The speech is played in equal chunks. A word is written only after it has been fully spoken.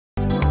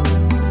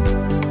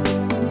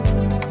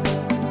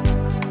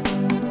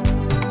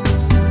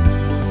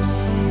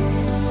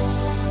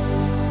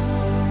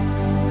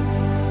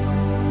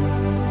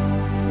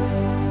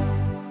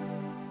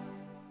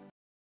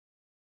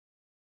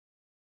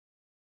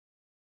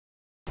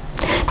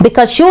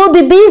because she will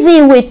be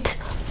busy with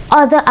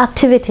other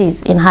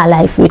activities in her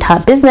life, with her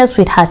business,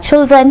 with her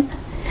children.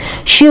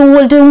 She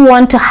wouldn't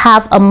want to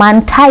have a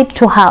man tied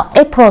to her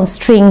apron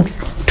strings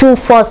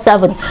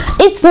 24/7.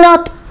 It's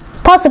not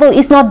possible.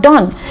 It's not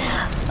done.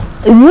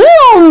 We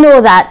all know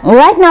that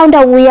right now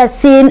that we are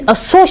seeing a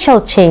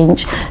social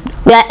change,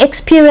 we are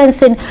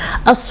experiencing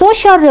a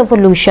social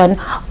revolution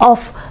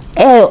of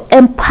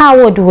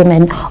empowered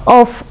women,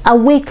 of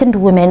awakened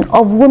women,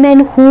 of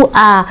women who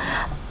are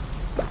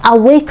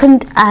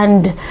awakened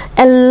and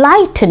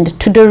enlightened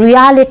to the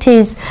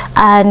realities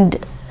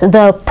and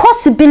the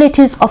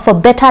possibilities of a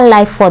better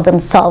life for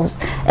themselves.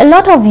 A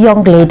lot of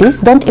young ladies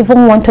don't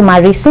even want to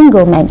marry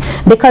single men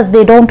because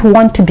they don't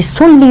want to be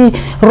solely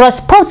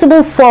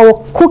responsible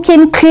for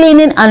cooking,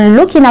 cleaning, and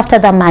looking after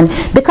the man,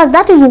 because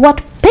that is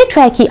what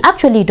patriarchy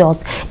actually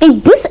does.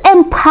 It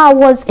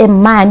disempowers a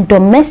man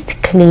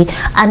domestically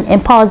and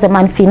empowers a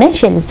man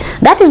financially.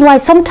 That is why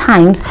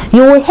sometimes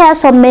you will hear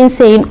some men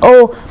saying,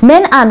 oh,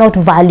 men are not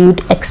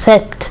valued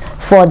except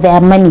for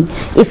their money.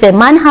 If a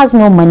man has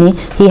no money,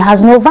 he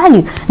has no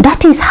value.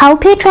 That is how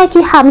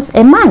patriarchy harms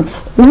a man.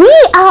 We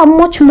are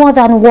much more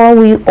than what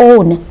we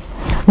own.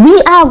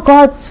 We are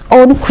God's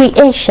own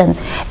creation.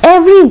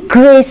 Every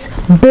grace,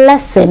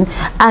 blessing,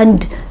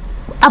 and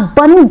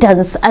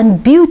abundance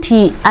and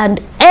beauty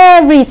and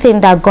everything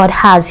that God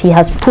has, he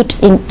has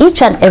put in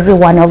each and every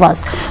one of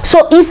us.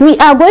 So if we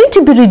are going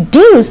to be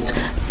reduced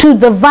to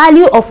the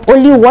value of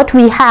only what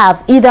we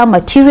have, either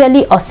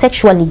materially or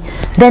sexually,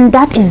 then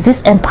that is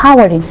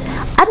disempowering.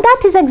 And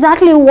that is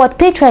exactly what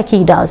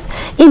patriarchy does.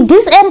 It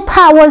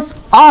disempowers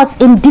us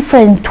in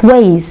different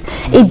ways.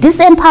 It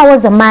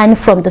disempowers a man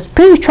from the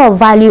spiritual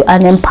value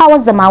and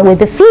empowers the man with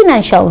the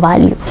financial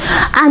value,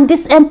 and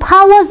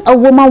disempowers a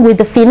woman with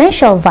the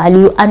financial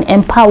value and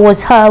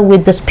empowers her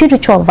with the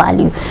spiritual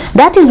value.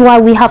 That is why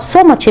we have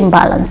so much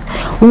imbalance.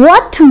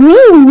 What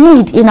we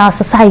need in our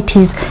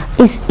societies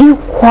is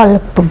equal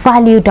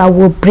value that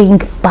will bring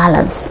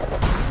balance.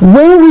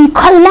 When we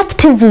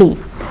collectively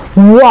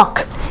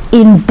work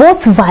in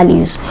both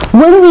values,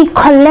 when we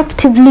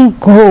collectively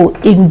grow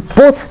in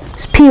both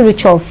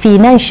spiritual,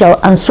 financial,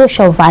 and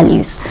social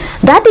values,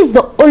 that is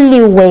the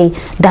only way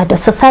that the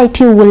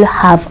society will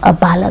have a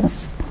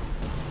balance.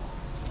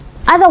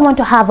 I don't want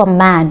to have a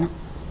man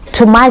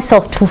to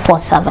myself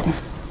 24/7,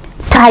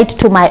 tied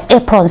to my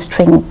apron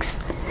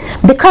strings,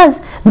 because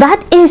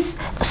that is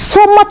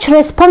so much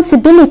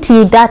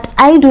responsibility that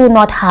I do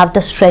not have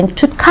the strength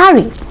to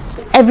carry.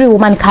 Every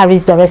woman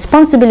carries the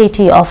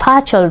responsibility of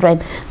her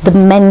children. The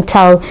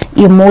mental,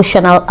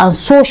 emotional, and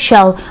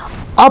social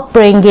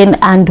upbringing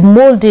and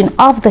molding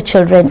of the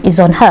children is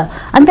on her.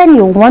 And then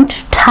you want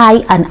to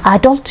tie an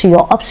adult to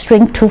your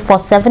upstring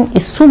 24/7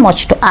 is too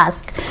much to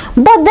ask.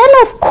 But then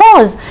of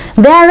course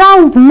there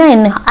are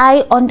men,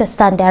 I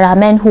understand there are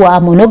men who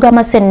are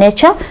monogamous in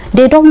nature.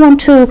 They don't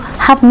want to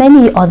have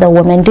many other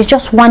women. They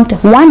just want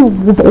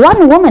one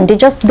woman.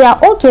 They are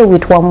okay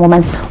with one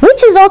woman,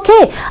 which is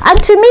okay.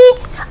 And to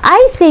me,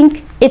 I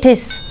think it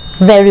is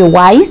very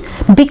wise,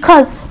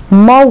 because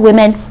more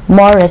women,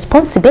 more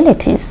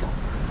responsibilities.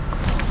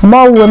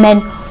 More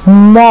women,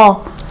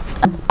 more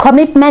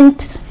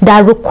commitment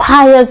that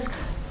requires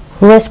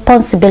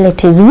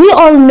responsibilities. We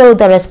all know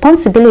the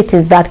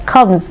responsibilities that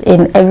comes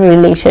in every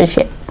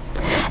relationship.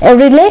 A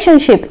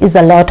relationship is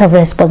a lot of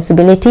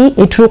responsibility.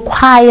 It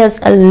requires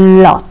a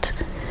lot.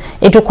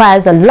 It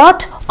requires a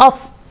lot of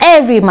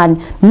every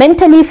man,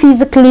 mentally,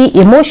 physically,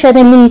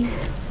 emotionally,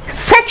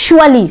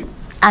 sexually,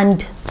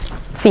 and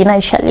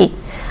financially.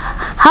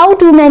 How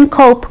do men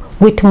cope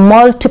with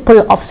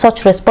multiple of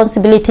such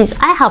responsibilities?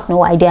 I have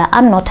no idea.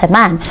 I'm not a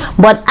man,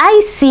 but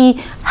I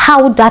see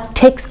how that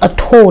takes a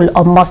toll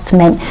on most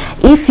men.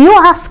 If you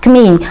ask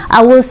me,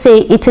 I will say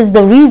it is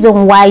the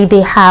reason why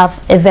they have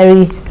a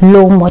very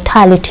low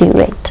mortality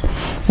rate.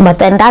 But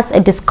then that's a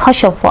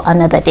discussion for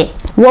another day.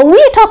 What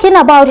we're talking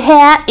about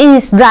here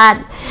is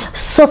that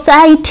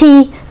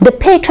society, the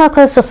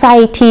patriarchal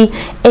society,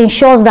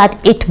 ensures that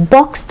it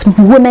boxed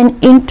women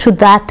into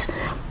that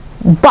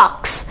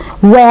box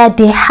where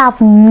they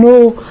have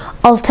no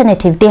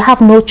alternative. They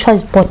have no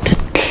choice but to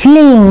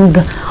cling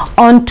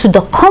onto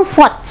the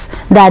comforts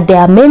that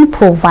their men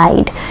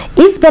provide.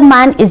 If the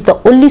man is the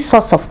only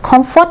source of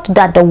comfort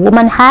that the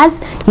woman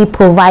has, he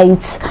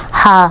provides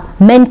her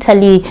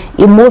mentally,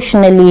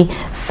 emotionally,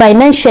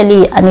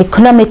 financially, and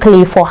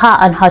economically for her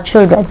and her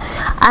children.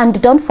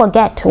 And don't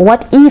forget,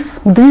 what if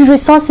these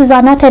resources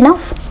are not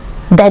enough?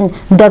 Then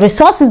the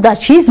resources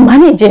that she's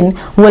managing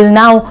will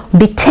now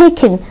be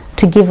taken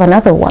to give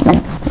another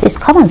woman. It's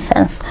common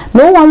sense.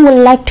 No one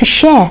will like to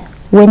share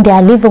when they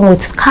are living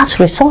with scarce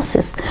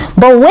resources.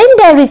 But when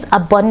there is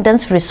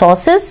abundance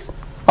resources,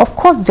 of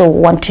course they will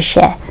want to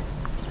share.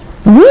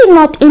 We're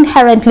not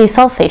inherently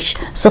selfish.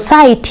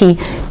 Society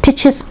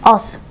teaches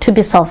us to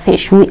be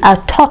selfish. We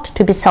are taught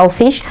to be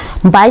selfish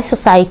by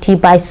society,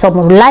 by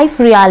some life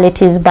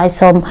realities, by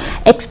some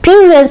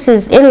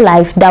experiences in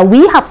life that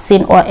we have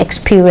seen or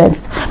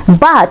experienced.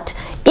 But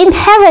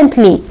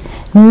inherently,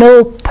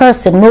 no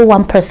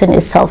one person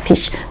is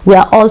selfish. We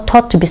are all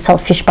taught to be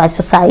selfish by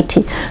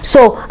society.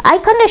 So I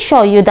can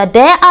assure you that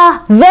there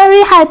are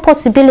very high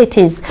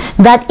possibilities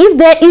that if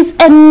there is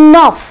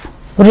enough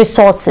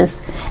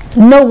resources,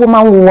 no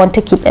woman will want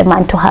to keep a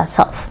man to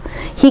herself.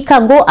 He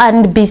can go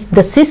and be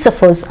the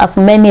Sisyphus of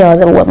many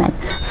other women,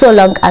 so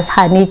long as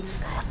her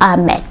needs are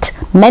met,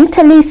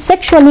 mentally,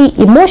 sexually,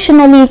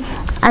 emotionally,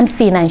 and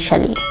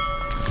financially.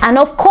 And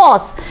of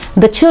course,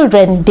 the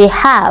children they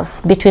have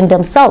between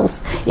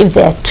themselves, if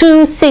they're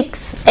 2,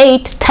 6,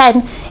 8,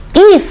 10,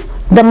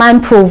 if the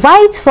man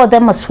provides for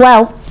them as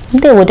well,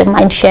 they wouldn't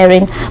mind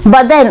sharing.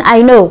 But then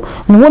I know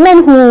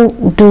women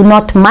who do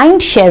not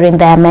mind sharing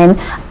their men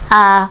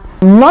are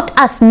not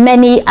as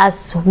many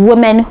as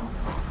women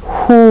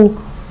who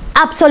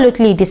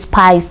absolutely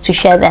despise to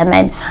share their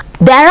men.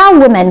 There are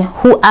women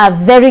who are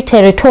very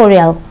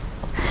territorial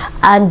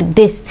and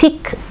they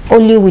stick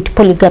only with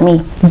polygamy.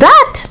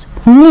 That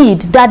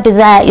need, that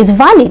desire is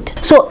valid.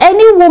 So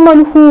any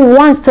woman who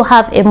wants to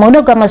have a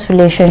monogamous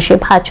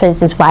relationship, her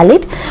choice is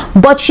valid,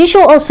 but she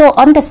should also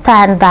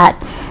understand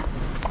that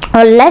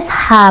unless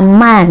her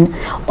man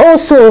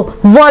also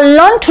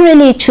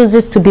voluntarily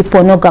chooses to be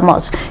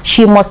monogamous,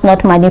 she must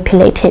not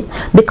manipulate him,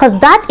 because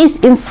that is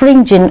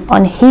infringing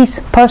on his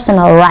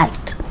personal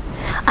right.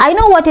 I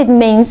know what it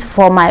means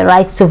for my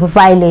rights to be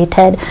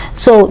violated,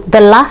 so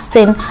the last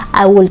thing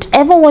I would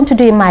ever want to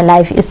do in my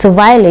life is to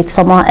violate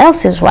someone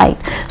else's right.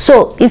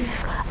 So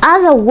if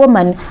as a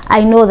woman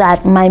I know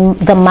that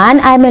the man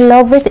I'm in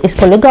love with is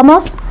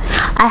polygamous,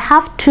 I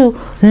have to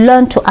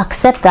learn to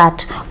accept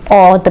that,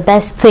 or the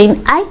best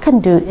thing I can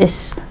do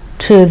is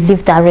to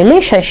leave that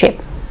relationship.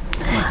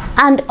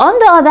 And on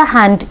the other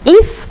hand,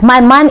 if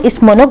my man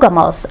is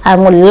monogamous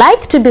and would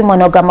like to be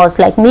monogamous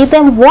like me,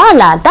 then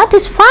voila, that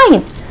is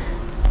fine.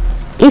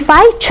 If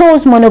I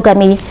chose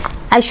monogamy,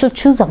 I should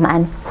choose a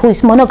man who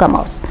is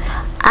monogamous.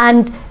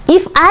 And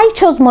if I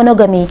chose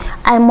monogamy,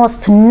 I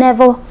must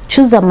never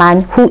choose a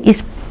man who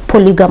is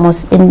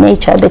polygamous in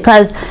nature,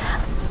 because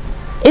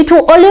it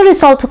will only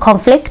result to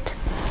conflict,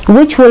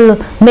 which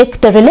will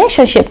make the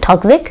relationship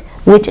toxic,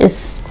 which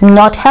is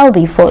not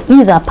healthy for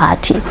either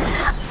party.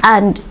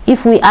 And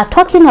if we are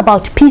talking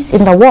about peace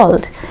in the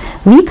world,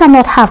 we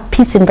cannot have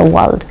peace in the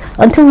world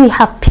until we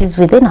have peace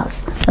within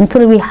us,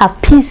 until we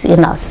have peace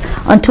in us,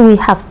 until we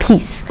have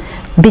peace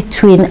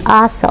between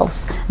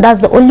ourselves.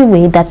 That's the only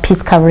way that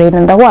peace can reign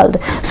in the world.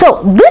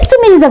 So this to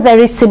me is a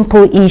very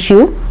simple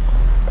issue.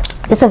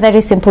 It's a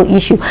very simple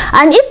issue.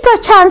 And if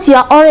perchance you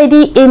are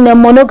already in a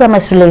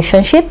monogamous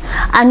relationship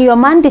and your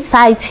man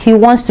decides he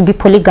wants to be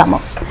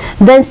polygamous,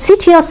 then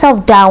sit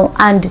yourself down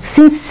and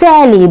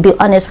sincerely be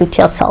honest with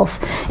yourself.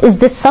 Is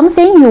this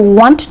something you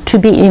want to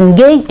be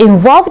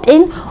involved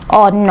in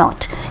or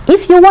not?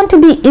 If you want to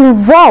be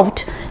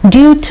involved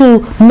due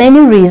to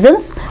many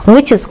reasons,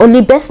 which is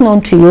only best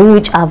known to you,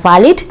 which are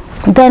valid,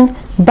 then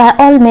by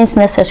all means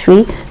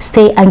necessary,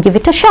 stay and give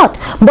it a shot.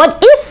 But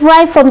if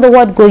right from the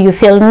word go you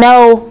feel,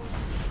 no,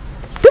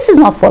 this is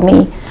not for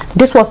me,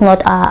 this was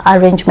not our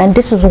arrangement,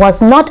 this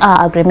was not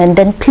our agreement,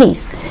 then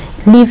please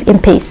live in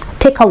peace,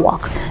 take a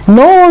walk.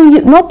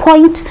 No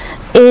point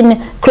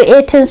in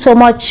creating so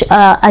much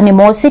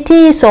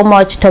animosity, so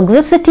much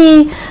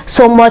toxicity,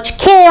 so much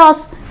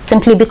chaos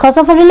simply because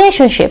of a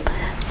relationship.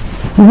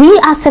 We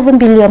are 7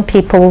 billion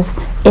people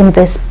on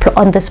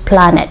this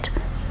planet.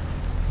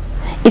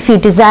 If you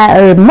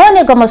desire a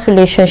monogamous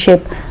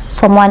relationship,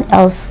 someone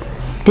else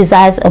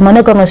desires a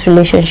monogamous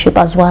relationship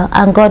as well,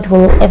 and God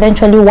will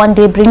eventually one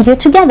day bring you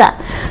together.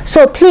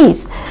 So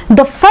please,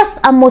 the first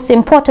and most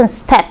important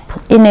step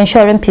in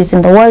ensuring peace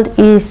in the world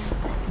is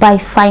by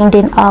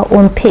finding our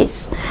own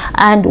peace.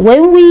 And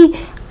when we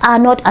are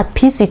not at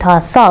peace with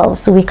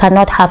ourselves, we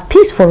cannot have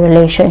peaceful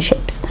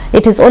relationships.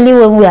 It is only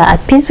when we are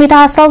at peace with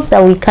ourselves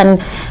that we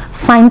can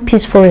find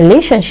peaceful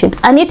relationships,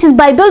 and it is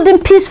by building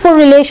peaceful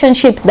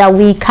relationships that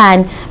we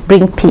can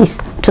bring peace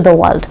to the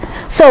world.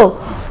 So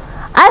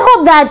I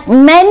hope that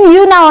men,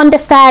 you now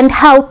understand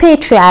how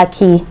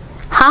patriarchy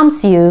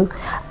harms you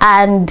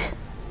and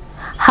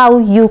how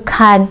you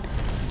can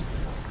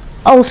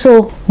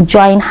also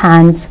join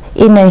hands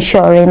in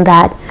ensuring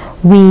that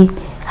we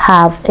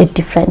have a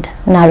different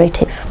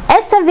narrative.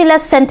 Esther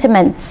Villar's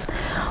sentiments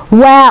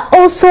were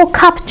also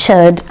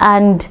captured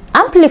and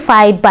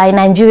amplified by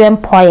Nigerian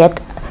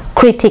poet,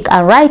 critic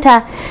and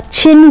writer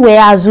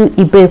Chinweazu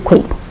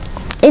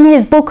Ibekwe in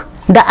his book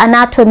The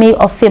Anatomy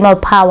of Female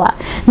Power.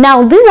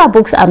 Now these are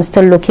books I'm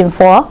still looking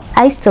for.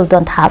 I still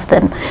don't have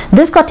them.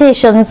 These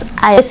quotations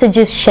are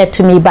messages shared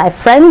to me by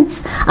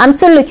friends. I'm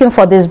still looking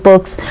for these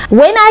books.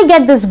 When I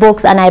get these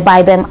books and I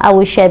buy them, I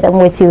will share them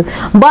with you.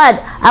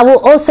 But I will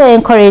also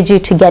encourage you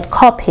to get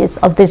copies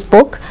of this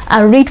book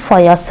and read for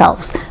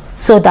yourselves,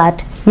 so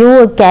that you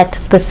will get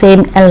the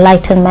same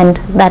enlightenment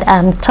that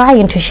I'm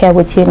trying to share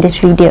with you in this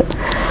video.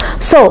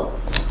 So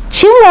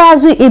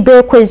Chinweazu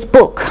Ibekwe's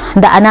book,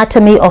 The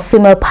Anatomy of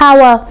Female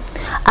Power,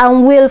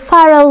 and Will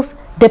Farrel's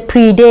The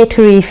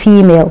Predatory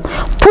Female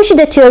push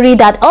the theory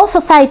that all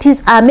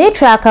societies are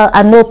matriarchal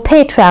and not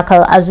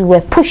patriarchal, as we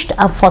were pushed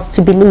and forced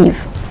to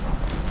believe.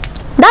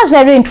 That's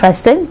very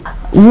interesting.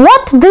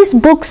 What these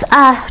books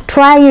are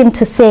trying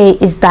to say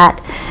is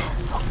that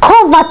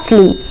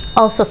covertly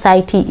our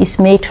society is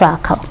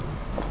matriarchal,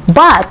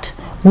 but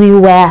we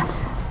were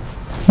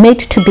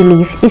made to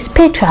believe it's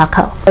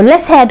patriarchal.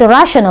 Let's hear the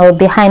rationale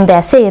behind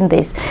their saying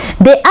this.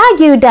 They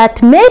argue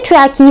that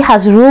matriarchy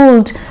has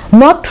ruled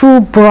not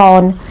through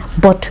brawn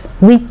but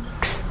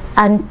wits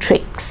and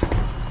tricks,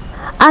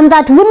 and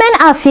that women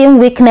are fearing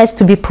weakness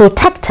to be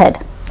protected.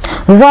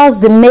 Thus,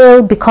 the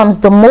male becomes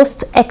the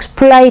most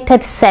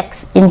exploited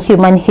sex in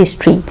human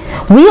history.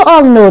 We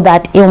all know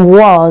that in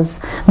wars,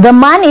 the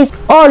man is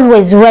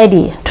always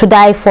ready to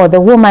die for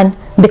the woman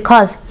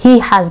because he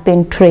has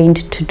been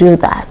trained to do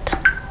that.